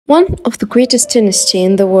One of the greatest dynasties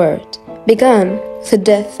in the world began with the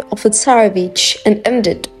death of the Tsarevich and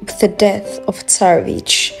ended with the death of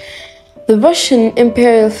Tsarevich. The Russian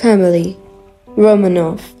imperial family,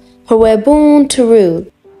 Romanov, who were born to rule.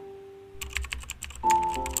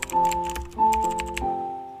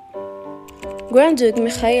 Granduke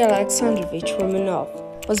Mikhail Alexandrovich Romanov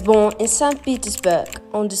was born in St. Petersburg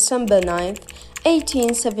on December 9,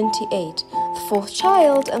 1878, the fourth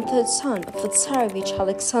child and third son of the Tsarevich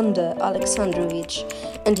Alexander Alexandrovich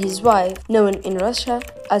and his wife, known in Russia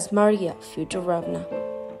as Maria Fyodorovna.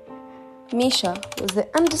 Misha was the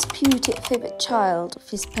undisputed favorite child of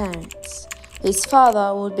his parents. His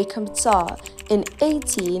father would become Tsar in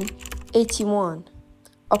 1881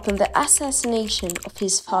 upon the assassination of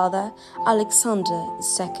his father, Alexander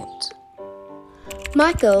II.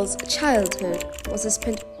 Michael's childhood was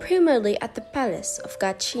spent primarily at the palace of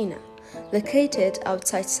Gatchina, located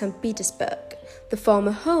outside St. Petersburg, the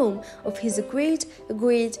former home of his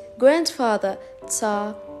great-grandfather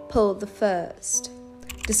Tsar Paul I.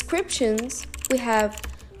 Descriptions we have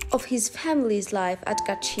of his family's life at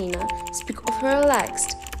Gatchina speak of a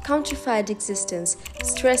relaxed, countrified existence,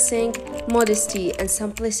 stressing modesty and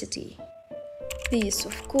simplicity. These,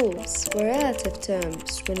 of course, were relative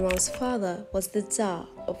terms when one's father was the Tsar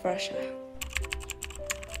of Russia.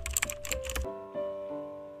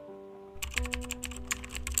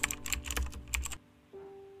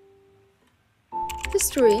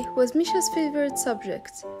 History was Misha's favorite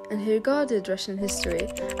subject, and he regarded Russian history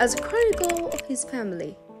as a chronicle of his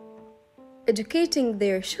family. Educating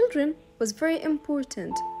their children was very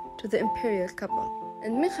important to the imperial couple,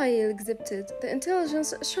 and Mikhail exhibited the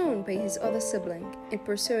intelligence shown by his other sibling in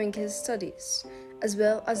pursuing his studies, as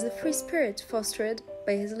well as the free spirit fostered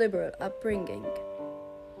by his liberal upbringing.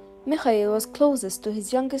 Mikhail was closest to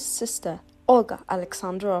his youngest sister, Olga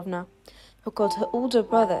Alexandrovna, who called her older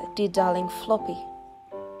brother the darling Floppy.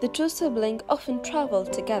 The two siblings often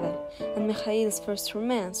traveled together, and Mikhail's first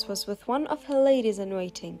romance was with one of her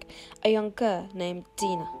ladies-in-waiting, a young girl named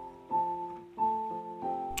Dina.